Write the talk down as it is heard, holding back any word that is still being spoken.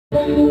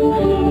I'm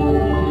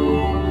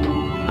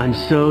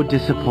so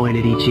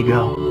disappointed,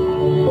 Ichigo.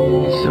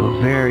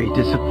 So very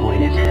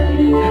disappointed.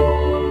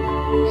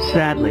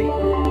 Sadly,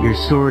 your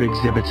sword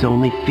exhibits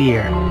only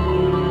fear.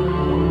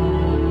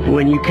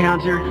 When you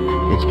counter,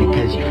 it's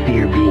because you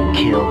fear being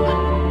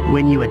killed.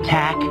 When you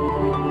attack,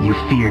 you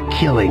fear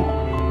killing.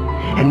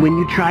 And when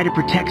you try to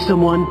protect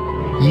someone,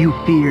 you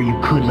fear you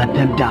could let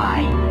them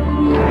die.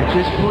 At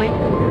this point,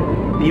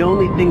 the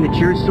only thing that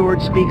your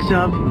sword speaks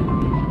of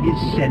is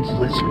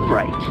senseless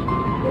fright.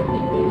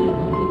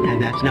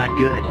 And that's not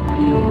good.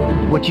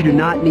 What you do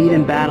not need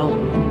in battle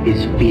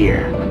is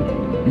fear.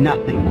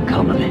 Nothing will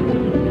come of it.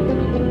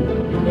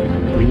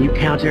 When you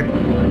counter,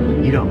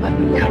 you don't let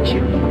them cut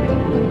you.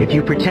 If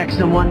you protect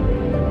someone,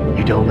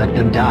 you don't let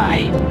them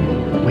die.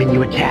 When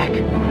you attack,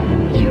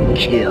 you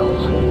kill.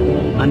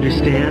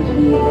 Understand?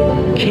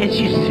 Can't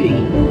you see?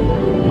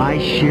 My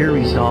sheer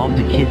resolve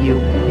to kill you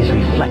is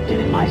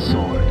reflected in my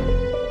sword.